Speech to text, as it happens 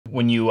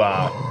when you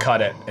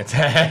cut it. It's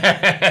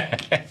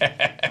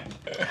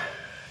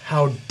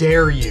How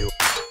dare you?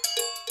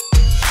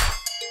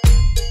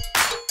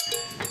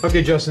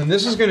 Okay, Justin,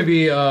 this is gonna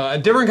be a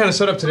different kind of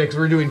setup today because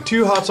we're doing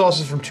 2 hot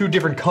sauces from 2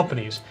 different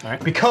companies. All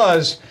right.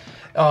 Because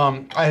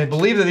I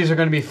believe that these are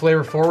gonna be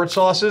flavor forward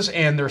sauces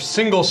and they're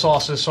single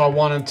sauces, so I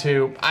wanted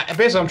to, I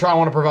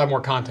want to provide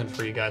more content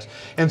for you guys.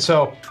 And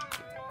so,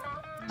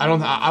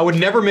 I would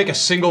never make a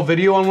single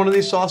video on one of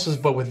these sauces,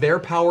 but with their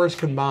powers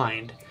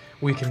combined,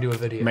 we can do a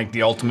video. make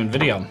the ultimate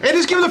video. Hey,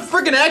 just give them the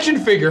freaking action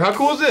figure. How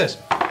cool is this?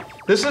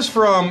 This is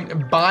from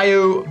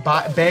Bayou.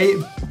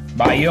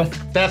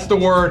 That's the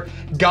word.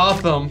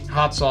 Gotham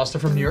hot sauce. They're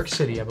from New York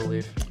City, I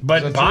believe.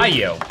 But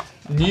Bayou.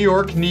 New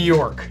York, New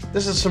York.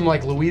 This is some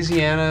like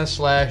Louisiana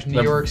 /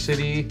 New York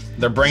City.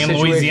 They're bringing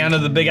Louisiana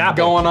to the Big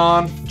Apple. Going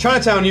on.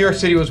 Chinatown, New York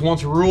City was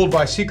once ruled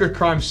by secret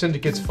crime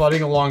syndicates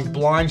fighting along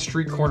blind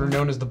street corner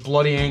known as the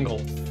Bloody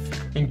Angle.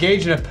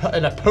 Engaged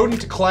in a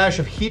potent clash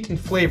of heat and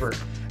flavor,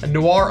 a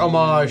noir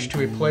homage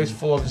to a place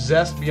full of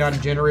zest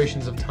beyond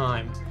generations of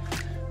time.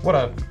 What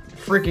a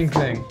freaking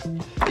thing.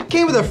 It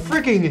came with a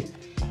freaking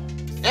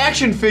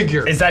action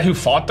figure. Is that who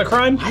fought the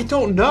crime? I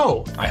don't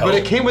know. I hope. But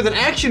it came with an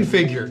action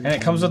figure. And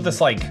it comes with this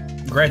like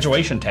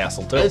graduation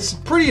tassel too. It's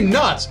pretty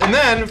nuts. And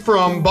then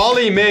from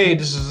Bali Made,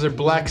 this is their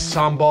black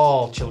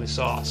sambal chili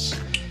sauce.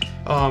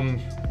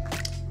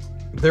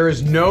 There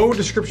is no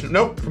description.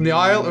 Nope. From the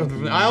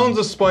islands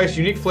of spice,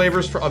 unique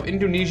flavors of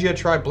Indonesia.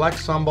 Try black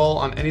sambal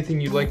on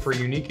anything you'd like for a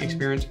unique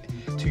experience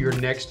to your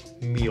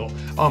next meal.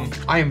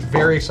 I am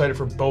very excited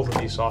for both of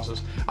these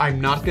sauces.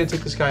 I'm not gonna take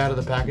this guy out of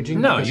the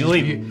packaging. No, you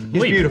leave.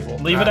 He's beautiful.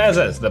 Leave it as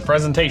is. The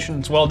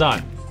presentation's well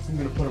done. I'm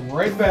gonna put him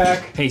right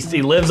back.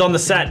 He lives on the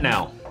set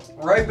now.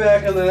 Right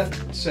back on that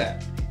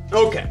set.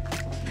 Okay.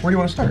 Where do you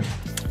want to start?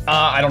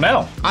 I don't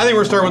know. I think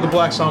we're starting with the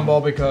black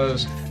sambal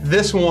because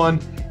this one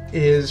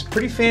is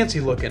pretty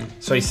fancy looking.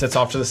 So he sits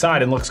off to the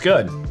side and looks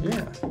good.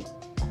 Yeah.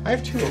 I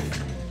have 2 of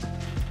them.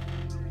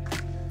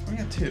 I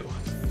got 2.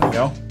 There you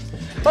go.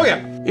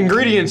 Okay.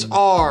 Ingredients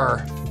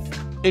are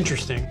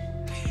interesting.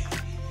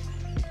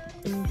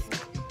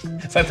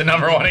 Is that the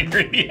 #1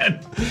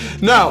 ingredient?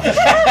 No.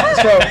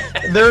 So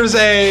there's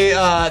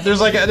not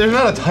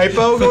a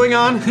typo going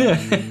on,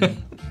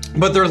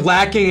 but they're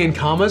lacking in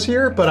commas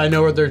here. But I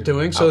know what they're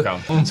doing. So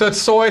Okay. so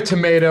it's soy,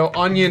 tomato,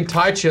 onion,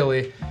 Thai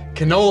chili,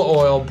 canola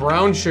oil,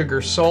 brown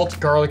sugar, salt,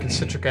 garlic, and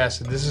citric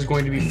acid. This is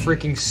going to be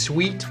freaking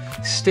sweet,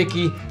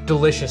 sticky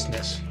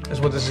deliciousness.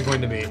 Is what this is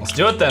going to be. Let's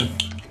do it then.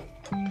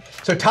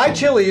 So Thai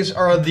chilies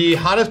are the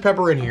hottest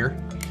pepper in here.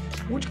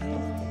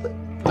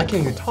 I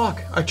can't even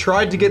talk. I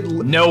tried to get...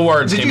 No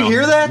words. Did you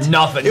hear that?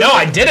 Nothing. No,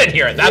 I didn't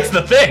hear it. That's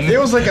the thing. It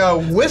was like a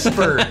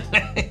whisper.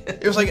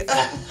 It was like...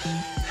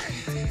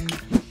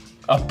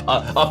 A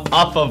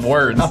puff of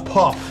words. A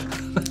puff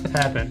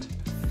happened.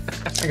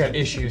 I got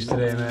issues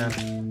today, man.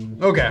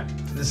 Okay,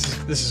 this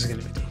is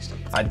gonna be tasty.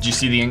 Did you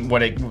see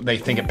what they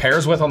think it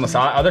pairs with on the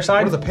other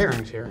side? What are the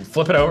pairings here?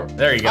 Flip it over.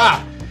 There you go.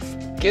 Ah!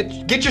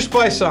 Get your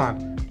spice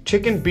on.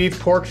 Chicken, beef,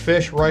 pork,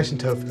 fish, rice, and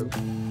tofu.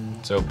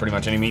 So pretty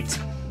much any meats.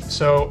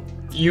 So,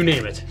 you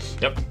name it.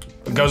 Yep.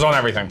 It goes on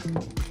everything.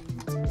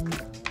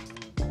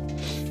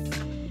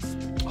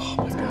 Oh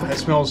my god, it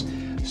smells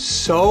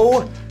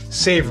so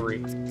savory.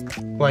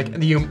 Like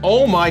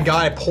oh my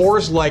god, it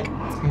pours like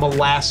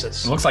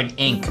molasses. It looks like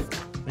ink.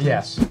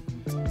 Yes.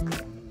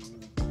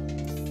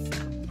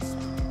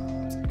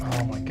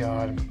 Oh my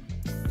god.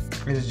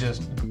 It is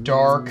just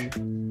dark.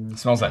 It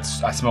smells that.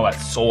 I smell that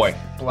soy.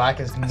 Black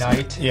as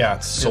night. Yeah,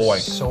 it's soy.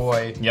 Just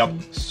soy. Yep.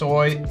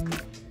 Soy.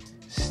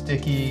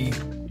 Sticky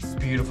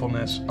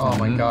beautifulness. Oh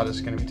my god, this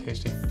is gonna be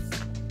tasty.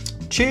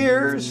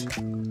 Cheers!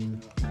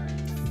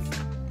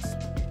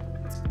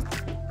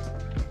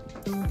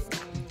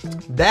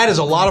 That is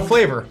a lot of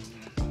flavor.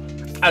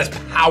 That is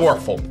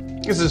powerful.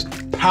 This is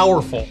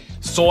powerful.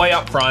 Soy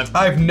up front.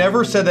 I've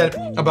never said that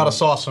about a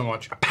sauce so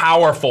much.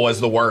 Powerful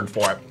is the word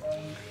for it.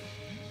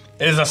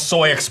 It is a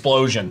soy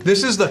explosion.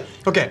 This is the,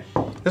 okay.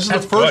 This is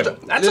That's the first. good.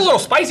 That's a little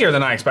spicier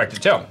than I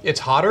expected too. It's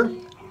hotter.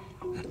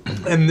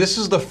 And this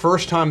is the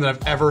first time that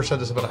I've ever said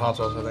this about a hot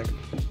sauce, I think.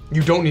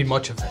 You don't need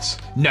much of this.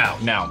 No.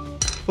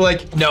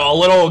 Like, No, a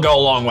little will go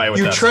a long way with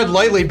you this. tread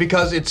lightly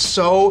because it's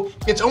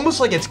almost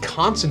like it's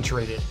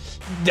concentrated.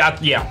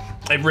 Yeah,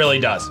 it really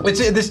does.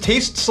 This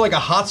tastes like a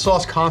hot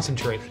sauce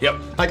concentrate. Yep.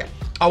 Like,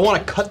 I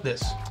want to cut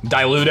this.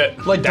 Dilute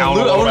it Like, down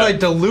I a little want to bit. like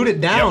dilute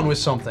it down Yep. with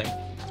something.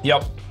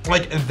 Yep.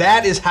 Like,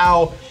 that is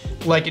how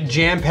like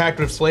jam-packed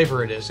with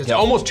flavor it is. It's Yep.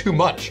 almost too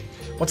much.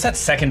 What's that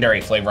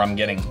secondary flavor I'm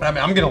getting? I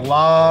mean, I'm getting a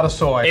lot of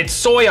soy. It's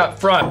soy up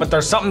front, but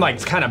there's something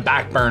like kind of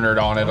backburnered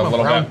on it a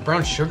little bit.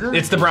 Brown sugar?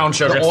 It's the brown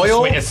sugar. The It's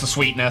oil? it's the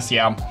sweetness,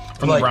 yeah,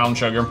 from Like- the brown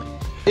sugar.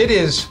 It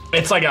is.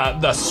 It's like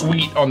the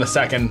sweet on the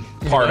second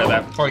part of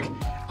that. Like,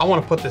 I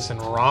want to put this in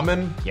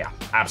ramen. Yeah,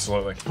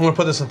 absolutely. I want to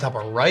put this on top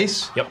of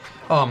rice. Yep.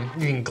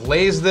 You can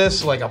glaze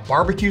this like a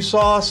barbecue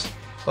sauce.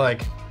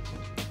 Like,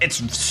 It's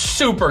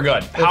super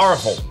good.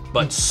 Powerful,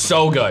 but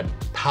so good.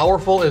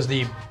 powerful is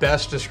the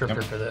best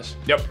descriptor for this.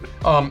 Yep.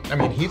 I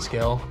mean, heat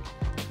scale,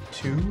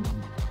 2.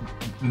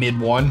 mid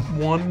 1.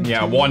 1?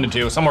 Yeah, 2? 1 to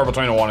 2, somewhere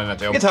between a 1 and a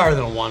 2. It's higher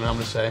than a 1, I'm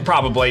gonna say.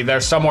 Probably.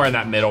 They're somewhere in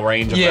that middle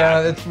range of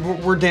Yeah, that.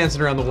 we're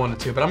dancing around the 1 to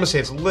 2, but I'm gonna say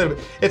it's a little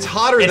bit. It's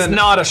hotter It's than.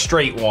 not a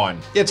straight 1.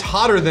 It's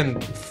hotter than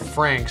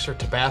Frank's or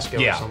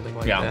Tabasco or something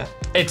like that.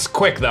 It's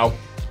quick though.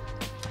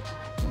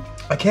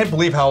 I can't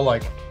believe how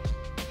like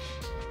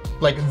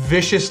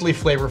viciously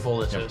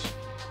flavorful this is.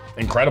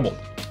 Incredible.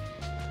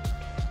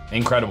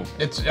 Incredible.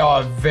 It's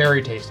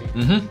very tasty.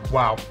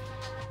 Wow.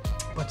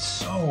 But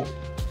so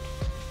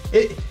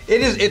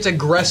it's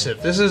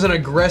aggressive. This is an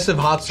aggressive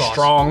hot sauce.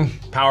 Strong,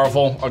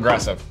 powerful,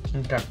 aggressive.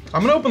 Okay.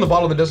 I'm gonna open the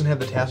bottle that doesn't have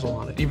the tassel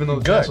on it, even though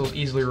the tassel is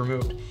easily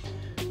removed.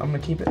 I'm gonna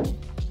keep it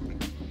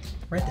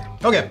right there.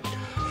 Okay.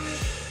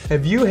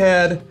 Have you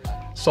had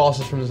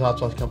sauces from this hot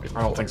sauce company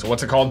before? I don't think so.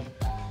 What's it called?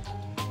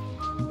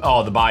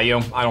 Oh, the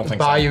Bayou? I don't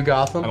think so. Bayou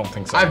Gotham? I don't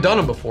think so. I've done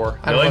them before.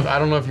 Really? I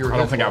don't know if you were I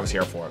don't think I was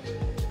here for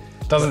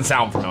it. Doesn't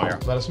sound familiar.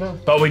 Let us know.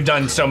 But we've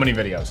done so many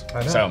videos.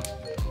 I know. So.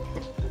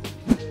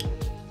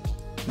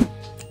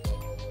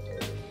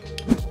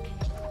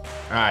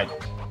 All right.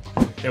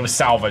 It was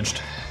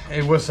salvaged.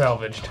 It was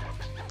salvaged.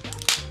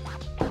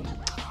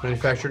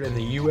 Manufactured in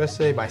the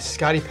USA by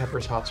Scotty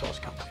Pepper's Hot Sauce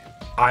Company.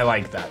 I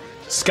like that.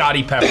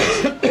 Scotty Peppers.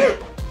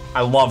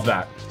 I love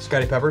that.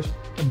 Scotty Pepper's?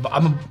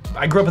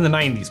 I grew up in the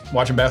 90s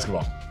watching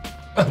basketball.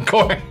 Of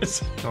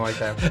course. I like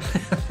that.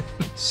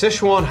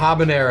 Sichuan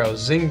Habanero,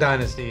 Zing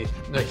Dynasty.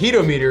 The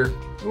heatometer.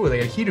 Ooh, they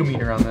got a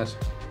heatometer on this.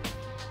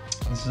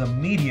 This is a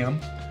medium.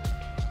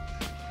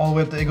 All the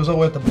way up it goes all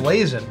the way up to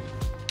blazing.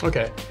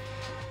 Okay.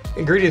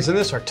 Ingredients in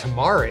this are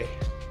tamari.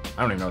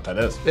 I don't even know what that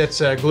is. It's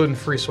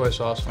gluten-free soy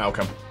sauce.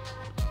 Okay.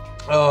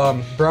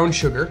 Brown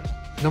sugar.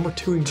 Number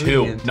 2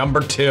 ingredient. Number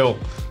 2.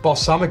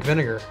 Balsamic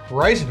vinegar,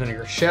 rice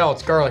vinegar,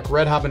 shallots, garlic,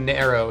 red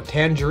habanero,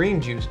 tangerine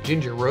juice,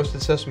 ginger,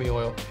 roasted sesame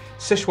oil,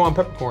 Sichuan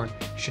peppercorn,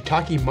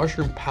 shiitake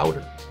mushroom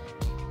powder.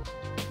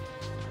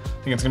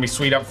 I think it's gonna be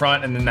sweet up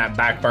front and then that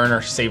back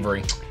burner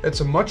savory. It's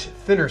a much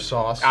thinner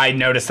sauce. I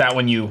noticed that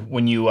when you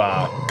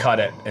cut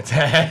it. It's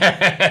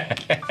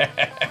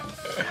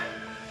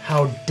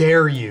How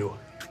dare you?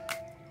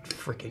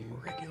 Freaking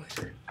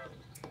regulator.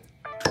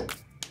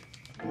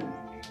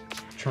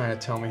 Trying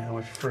to tell me how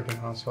much freaking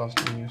hot sauce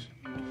to use.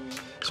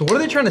 So what are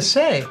they trying to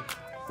say?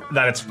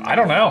 that it's, I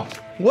don't know.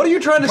 What are you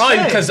trying to say?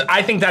 Probably because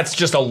I think that's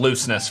just a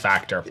looseness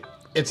factor.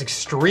 It's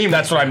extreme.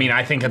 That's what I mean.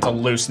 I think it's a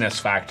looseness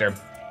factor.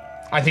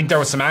 I think there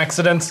was some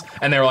accidents,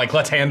 and they were like,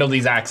 let's handle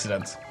these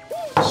accidents.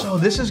 So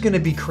this is gonna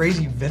be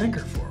crazy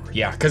vinegar forward.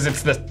 Yeah, because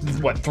it's the,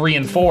 what, 3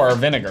 and 4 are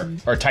vinegar,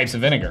 or types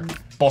of vinegar.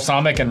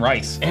 Balsamic and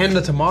rice. And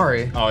the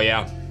tamari. Oh,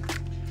 yeah.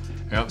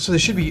 Yep. So they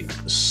should be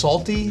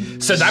salty.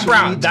 So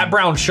that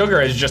brown sugar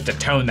is just to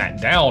tone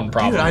that down,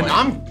 probably. Dude,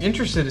 I'm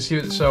interested to see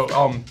what,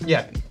 so,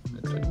 yeah.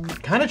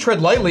 Kind of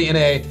tread lightly in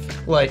a,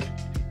 like,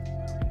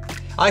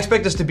 I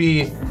expect this to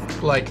be,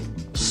 like,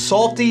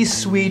 salty,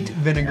 sweet,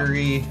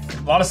 vinegary.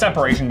 A lot of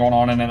separation going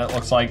on in it, it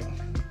looks like.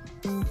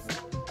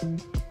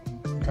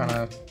 Kind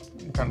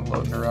of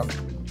loading her up.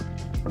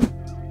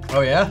 Oh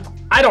yeah?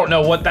 I don't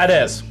know what that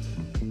is.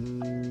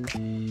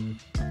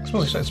 It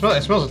smells like tamari.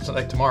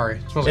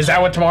 It smells like Is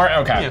that what tomorrow?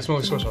 Okay. Yeah, it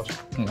smells like soy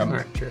sauce. Okay. All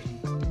right, cheers.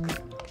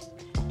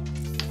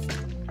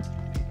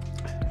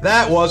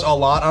 That was a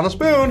lot on a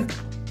spoon.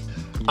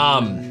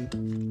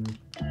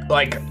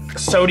 Like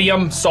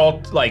sodium,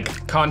 salt,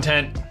 like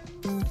content.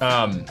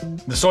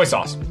 The soy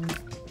sauce.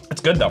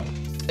 It's good though.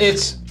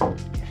 It's.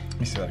 Let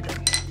me see that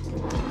again.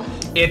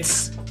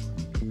 It's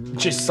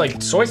just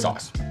like soy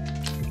sauce.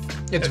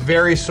 It's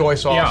very soy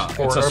sauce Yeah,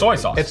 forward. it's a soy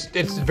sauce.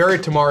 It's very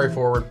tamari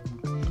forward.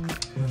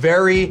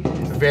 Very,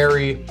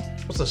 very.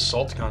 What's the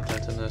salt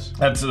content in this?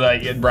 That's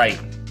right.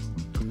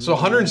 So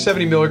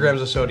 170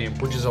 milligrams of sodium,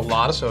 which is a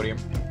lot of sodium.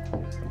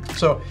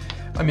 So,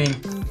 I mean,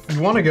 you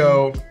want to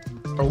go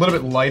a little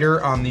bit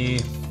lighter on the.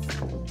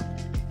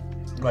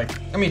 Like,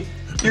 I mean,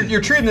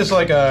 you're treating this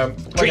like a.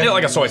 Treat it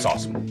like a soy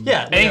sauce.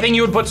 Yeah. Anything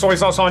you would put soy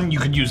sauce on, you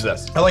could use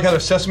this. I like how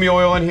there's sesame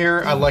oil in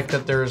here. I like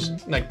that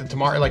there's like the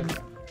tamari. Like,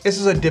 this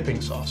is a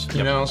dipping sauce.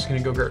 You know, it's gonna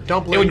go great.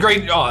 Dumpling. It would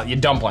grate your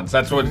dumplings.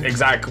 That's what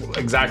exactly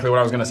what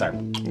I was gonna say.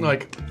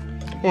 Like,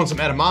 I want some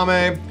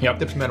edamame. Yep.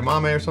 Dip some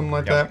edamame or something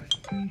like Yep.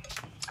 that.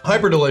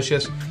 Hyper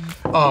delicious.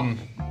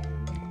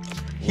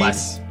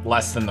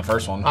 Less than the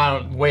first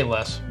one. Way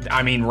less.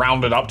 I mean,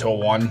 rounded up to a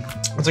 1.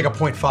 It's like a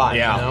 0.5.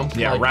 Yeah, You know?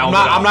 yeah, Like, round it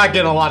up. I'm not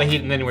getting a lot of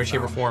heat in any way,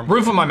 shape, or form.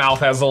 Roof of my mouth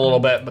has a little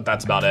bit, but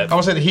that's about it. I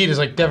would say the heat is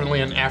like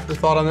definitely an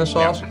afterthought on this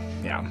sauce.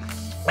 Yeah.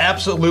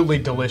 Absolutely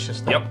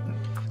delicious though. Yep.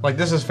 Like,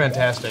 this is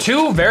fantastic.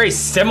 2 very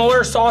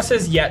similar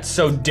sauces, yet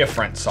so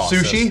different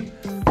sauces. Sushi.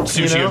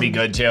 Sushi you know? would be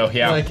good too.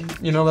 Yeah. Like,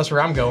 you know, that's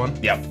where I'm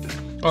going. Yep.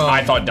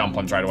 I thought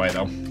dumplings right away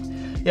though.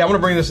 Yeah, I'm gonna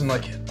bring this in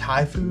like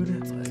Thai food.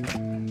 Like,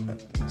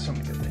 so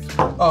many good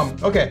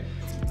things. Okay.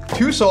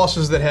 2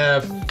 sauces that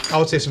have, I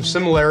would say, some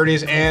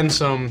similarities and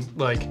some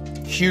like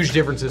huge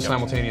differences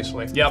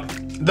simultaneously. Yep.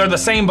 They're the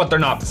same, but they're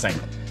not the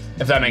same.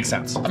 If that makes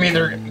sense. I mean,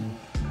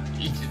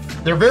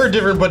 they're very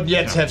different, but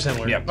yet have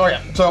similar. Yep. Oh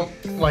yeah. So,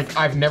 like,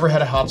 I've never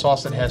had a hot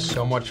sauce that has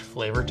so much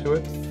flavor to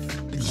it.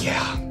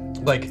 Yeah.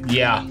 Like,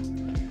 Yeah.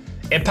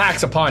 It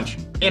packs a punch.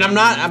 And I'm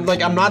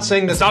not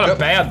saying this. It's not a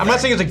bad I'm not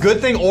saying it's a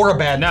good thing or a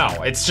bad thing.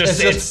 No, it's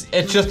just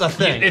a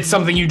thing. It's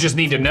something you just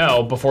need to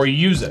know before you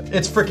use it.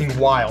 It's freaking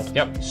wild.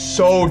 Yep.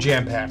 So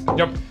jam-packed.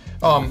 Yep.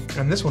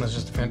 And this one is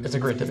just it's a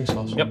great dipping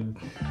sauce. Yep.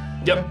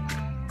 Yep.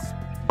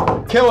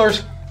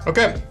 Killers.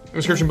 Okay. In the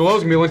description below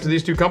is gonna be a link to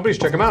these two companies.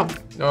 Check them out.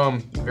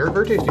 Very,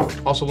 very tasty.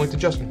 Also link to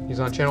Justin. He's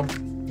on the channel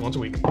once a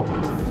week. All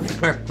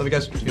right, love you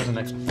guys. See you guys on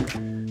the next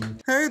one.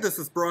 Hey, this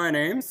is Brian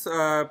Ames.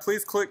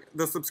 Please click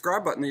the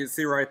subscribe button that you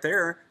see right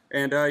there,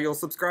 and you'll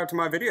subscribe to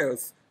my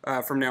videos.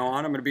 From now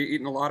on, I'm going to be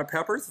eating a lot of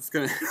peppers. It's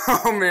going to,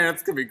 oh man,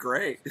 it's going to be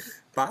great.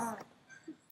 Bye.